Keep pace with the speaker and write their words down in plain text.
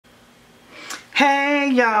Hey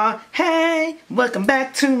y'all, hey, welcome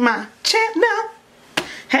back to my channel.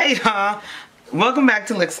 Hey y'all, welcome back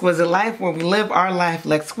to Lexquisite Life, where we live our life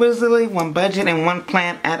Lexquisitely, one budget and one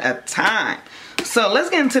plan at a time. So let's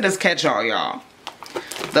get into this catch-all, y'all.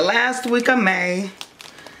 The last week of May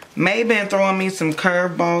been throwing me some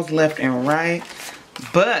curveballs left and right,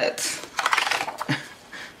 but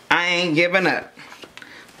I ain't giving up.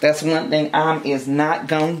 That's one thing is not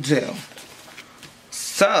gonna do.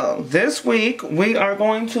 So this week we are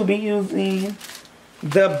going to be using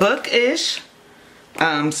the Bookish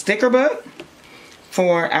sticker book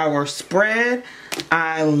for our spread.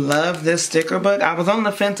 I love this sticker book. I was on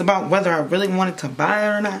the fence about whether I really wanted to buy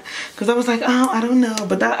it or not, because I was like, oh, I don't know.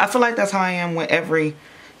 But I feel like that's how I am with every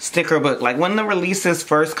sticker book. Like when the releases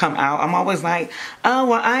first come out, I'm always like, oh,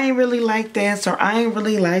 well, I ain't really like this or I ain't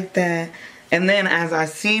really like that. And then as I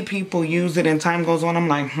see people use it and time goes on, I'm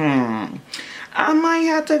like, I might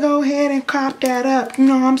have to go ahead and cop that up. You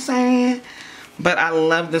know what I'm saying? But I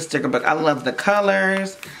love the sticker book. I love the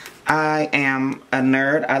colors. I am a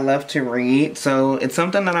nerd. I love to read. So it's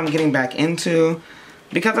something that I'm getting back into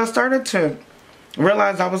because I started to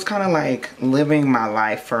realize I was kind of like living my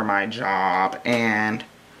life for my job. And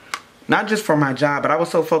not just for my job, but I was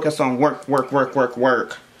so focused on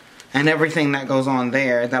work. And everything that goes on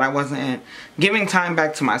there that I wasn't giving time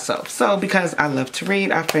back to myself. So because I love to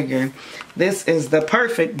read, I figured this is the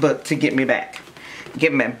perfect book to get me back.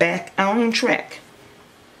 Get me back on track.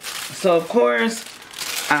 So of course,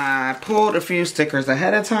 I pulled a few stickers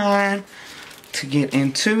ahead of time to get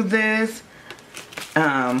into this.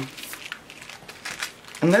 And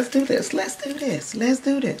let's do this. Let's do this. Let's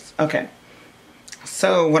do this. Okay.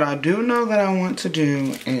 So what I do know that I want to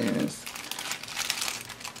do is,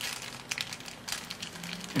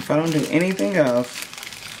 if I don't do anything else,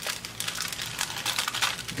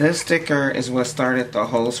 this sticker is what started the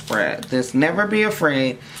whole spread. This never be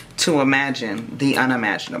afraid to imagine the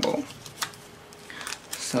unimaginable.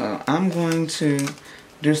 So I'm going to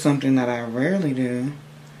do something that I rarely do.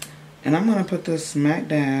 And I'm going to put this smack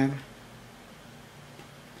dab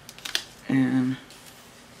in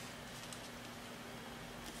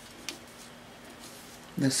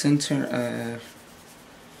the center of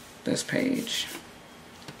this page.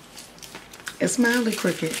 It's mildly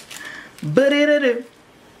crooked, but it'll do.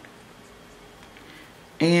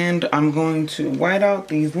 And I'm going to white out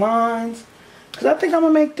these lines because I think I'm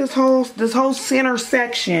gonna make this whole center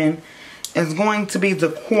section is going to be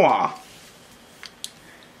decor.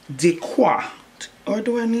 Or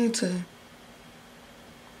do I need to?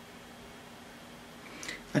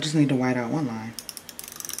 I just need to white out one line.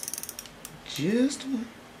 Just one.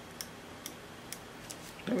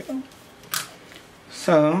 There we go.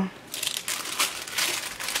 So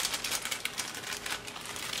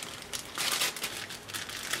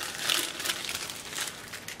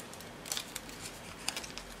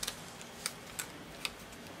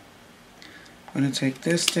I'm going to take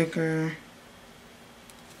this sticker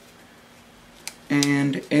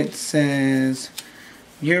and it says,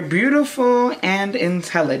 "You're beautiful and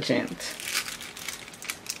intelligent."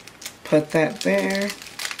 Put that there.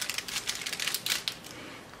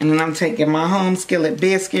 And then I'm taking my home skillet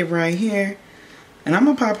biscuit right here and I'm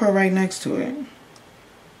going to pop her right next to it.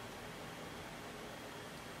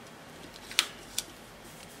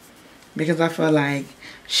 Because I feel like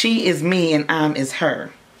she is me and I'm is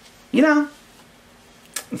her. You know?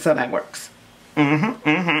 So that works. So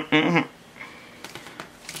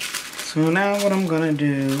now what I'm gonna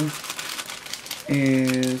do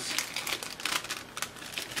is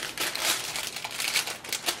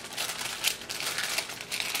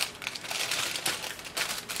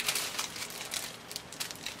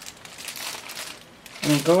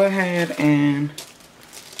I'm gonna go ahead and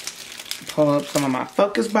pull up some of my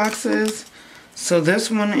focus boxes. So this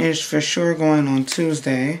one is for sure going on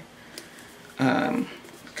Tuesday.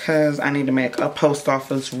 Because I need to make a post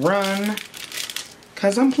office run.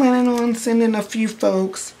 Because I'm planning on sending a few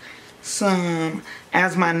folks some,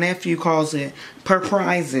 as my nephew calls it,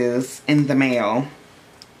 purprises in the mail.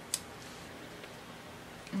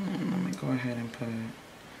 Let me go ahead and put, I'm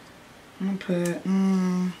going to put,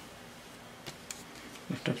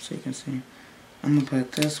 lift up so you can see. I'm going to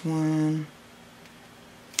put this one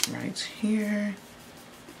right here.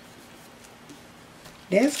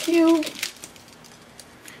 That's cute.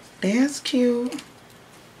 That's cute.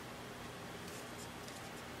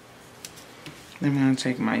 Then I'm going to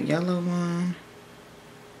take my yellow one.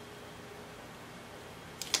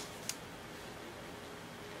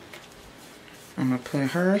 I'm going to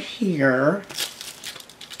put her here.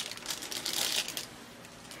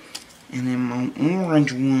 And then my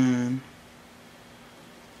orange one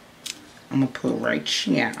I'm gonna put right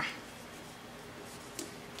here.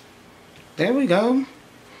 There we go.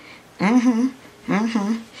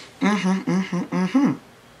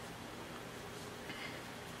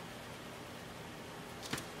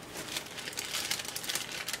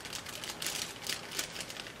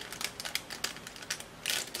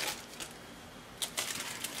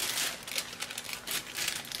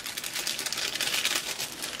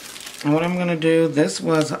 And what I'm gonna do, this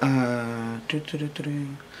was oh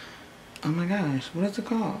my gosh, what is it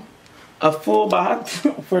called? A full box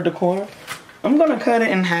for decor. I'm gonna cut it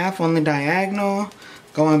in half on the diagonal,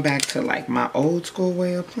 going back to like my old school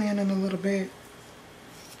way of planning a little bit.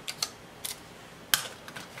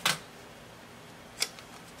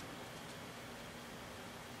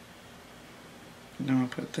 Then I'll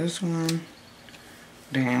put this one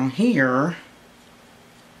down here.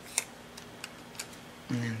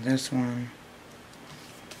 And then this one.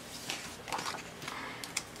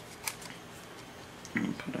 I'm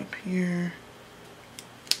gonna put up here.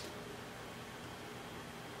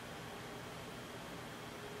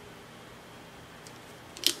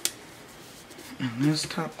 And this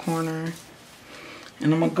top corner.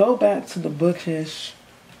 And I'm gonna go back to the Bookish.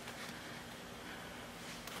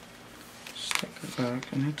 Stick it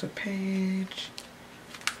back, and it's a page.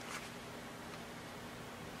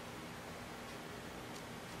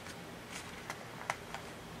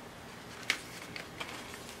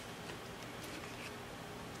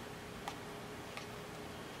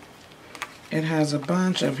 It has a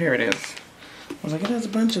bunch of, here it is. I was like, it has a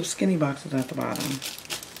bunch of skinny boxes at the bottom.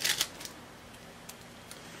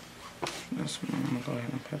 This one, I'm gonna go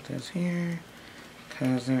ahead and put this here,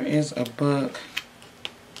 because there is a book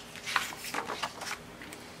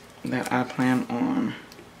that I plan on.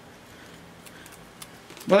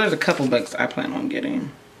 Well, there's a couple books I plan on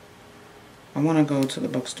getting. I want to go to the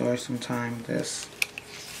bookstore sometime this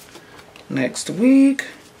next week.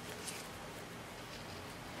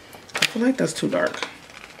 I feel like that's too dark.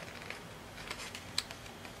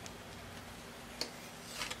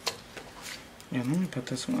 Yeah, let me put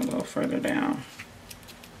this one a little further down.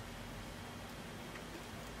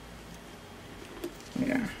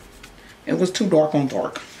 Yeah, it was too dark on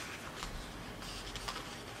dark.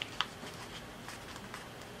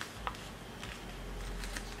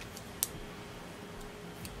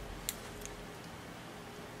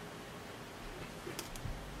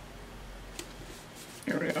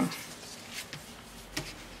 Here we go.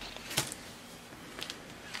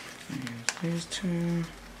 Here's these two.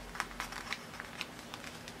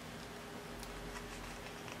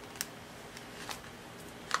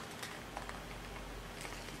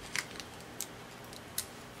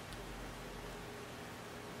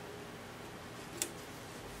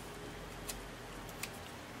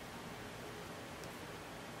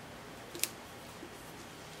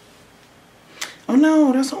 Oh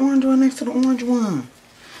no, that's the orange one next to the orange one.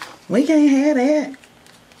 We can't have that.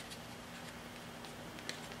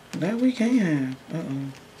 That we can't have.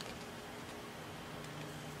 Uh-oh.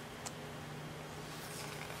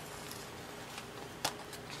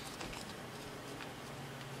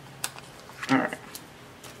 Alright.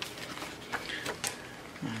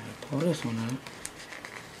 Pull this one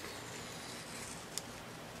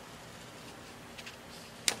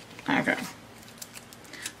up. Okay.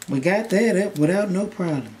 We got that up without no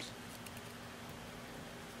problems.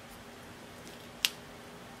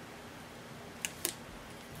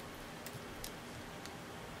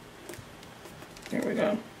 There we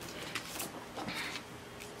go.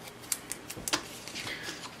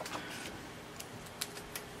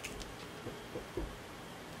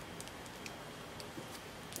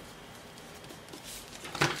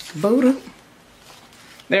 Buddha.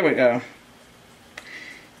 There we go.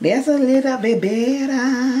 That's a little bit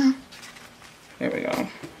better. There we go.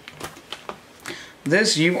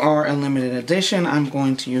 This You Are a limited edition I'm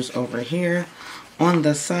going to use over here on the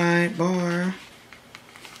sidebar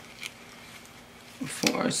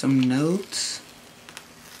for some notes.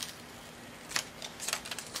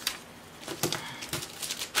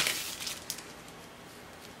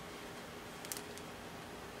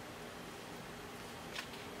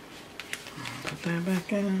 Put that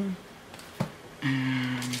back in.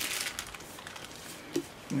 And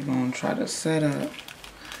we're going to try to set up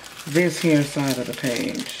this here side of the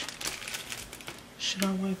page. Should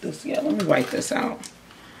I wipe this? Yeah, let me wipe this out.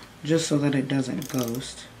 Just so that it doesn't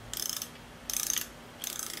ghost.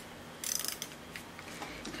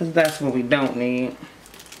 Because that's what we don't need.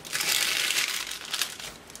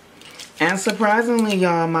 And surprisingly,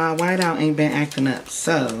 y'all, my whiteout ain't been acting up.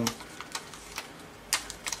 So,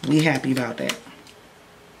 we happy about that.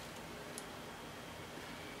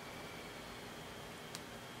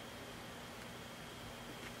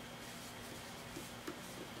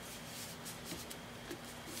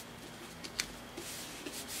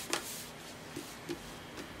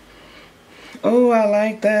 Oh, I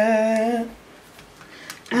like that.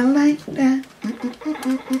 I like that.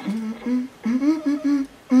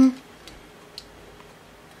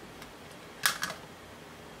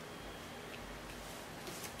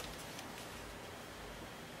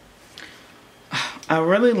 I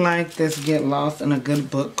really like this "Get Lost in a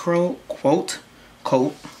Good Book" quote,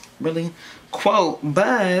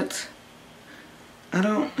 but I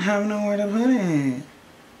don't have nowhere to put it.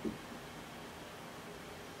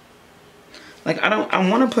 Like, I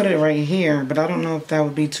want to put it right here, but I don't know if that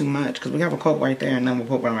would be too much, because we have a quote right there and then we'll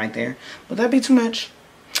put one right there. Would that be too much?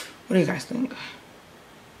 What do you guys think?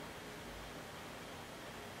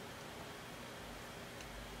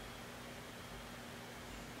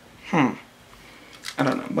 I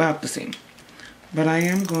don't know. We'll have to see. But I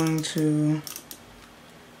am going to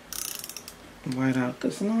white out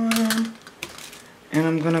this line, and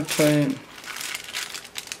I'm going to put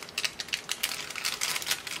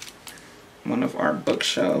one of our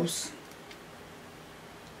bookshelves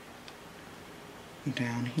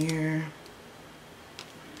down here.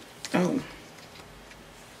 Oh.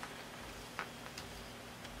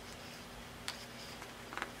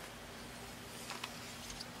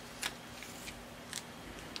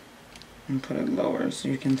 And put it lower so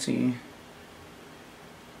you can see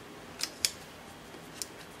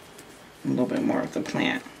a little bit more of the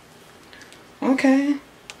plant. Okay.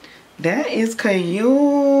 That is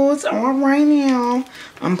cute. All right now.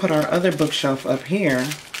 I'm gonna put our other bookshelf up here.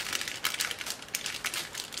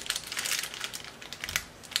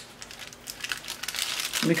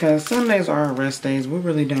 Because Sundays are our rest days. We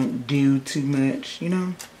really don't do too much, you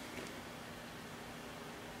know?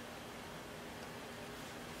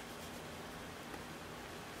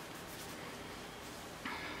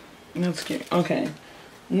 That's cute. Okay.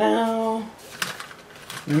 Now,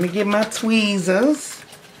 let me get my tweezers.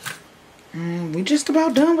 And we just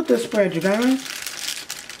about done with this spread, you guys.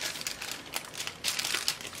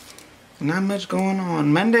 Not much going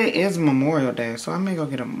on. Monday is Memorial Day, so I may go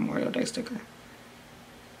get a Memorial Day sticker.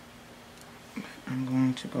 I'm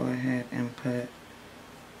going to go ahead and put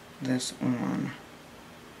this on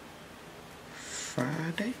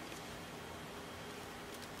Friday.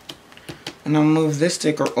 And I'll move this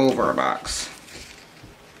sticker over a box.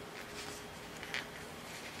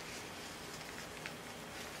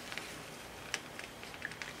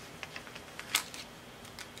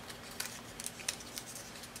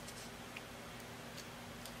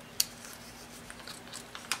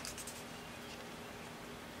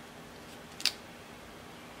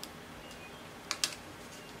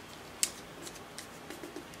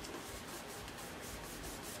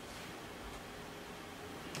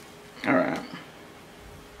 Alright.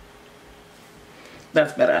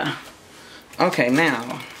 That's better. Okay,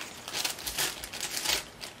 now.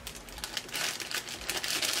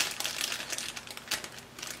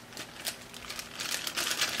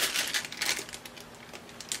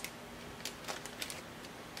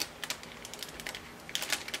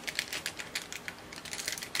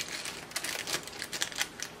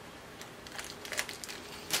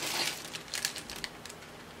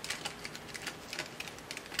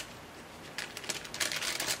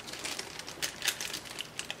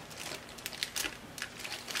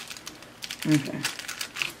 Okay,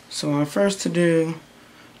 so our first to do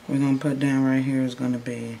we're going to put down right here is going to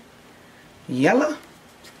be yellow.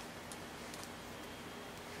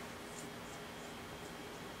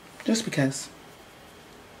 Just because.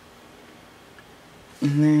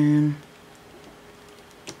 And then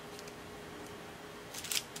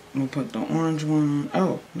we'll put the orange one.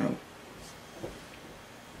 Oh, no.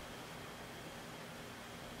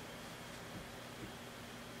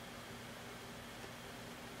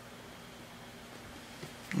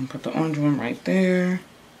 And put the orange one right there.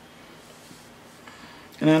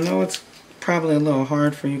 And I know it's probably a little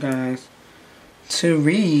hard for you guys to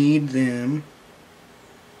read them.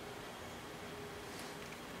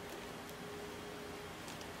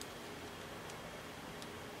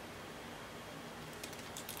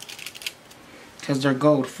 Because they're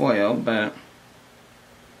gold foil, but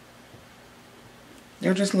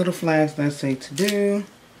they're just little flags that say to do.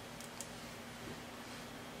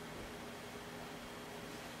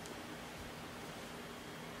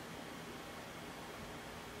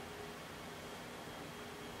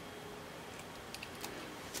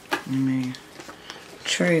 Let me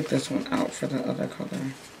trade this one out for the other color.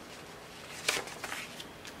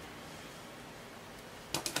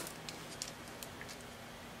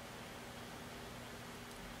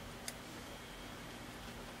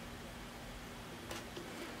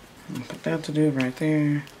 I'll put that to do right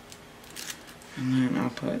there. And then I'll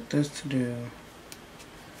put this to do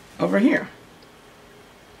over here.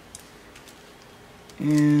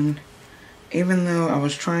 And even though I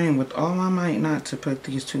was trying with all my might not to put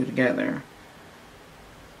these two together,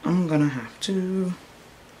 I'm gonna have to.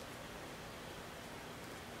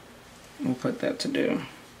 We'll put that to do.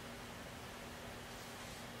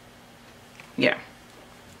 Yeah.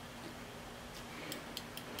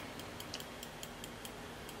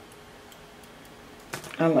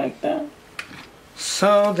 I like that.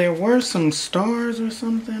 So there were some stars or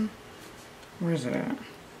something. Where is it at?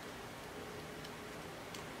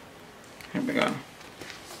 Here we go.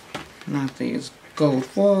 Not these gold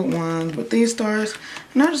foil ones, but these stars.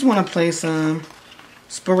 And I just want to place them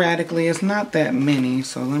sporadically. It's not that many,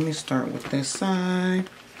 so let me start with this side.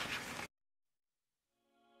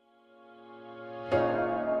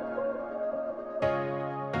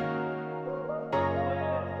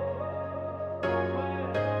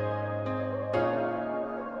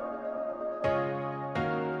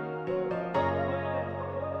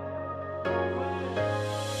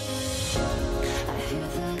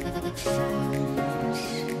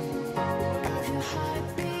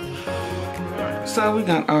 So we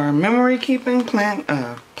got our memory keeping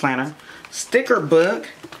planner sticker book,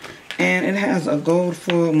 and it has a gold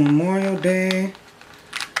foil Memorial Day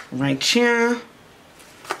right here.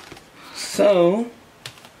 So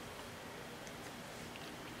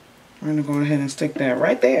we're gonna go ahead and stick that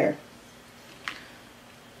right there.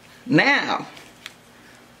 Now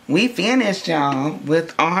we finished, y'all,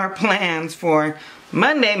 with our plans for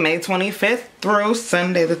Monday, May 25th through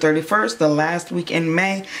Sunday the 31st, the last week in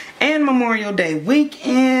May, and Memorial Day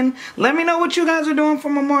weekend. Let me know what you guys are doing for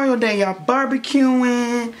Memorial Day. Y'all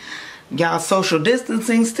barbecuing, y'all social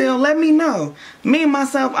distancing still. Let me know. Me,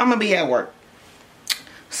 myself, I'm going to be at work.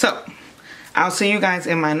 So, I'll see you guys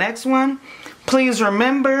in my next one. Please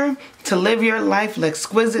remember to live your life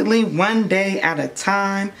exquisitely, one day at a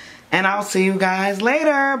time. And I'll see you guys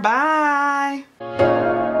later. Bye.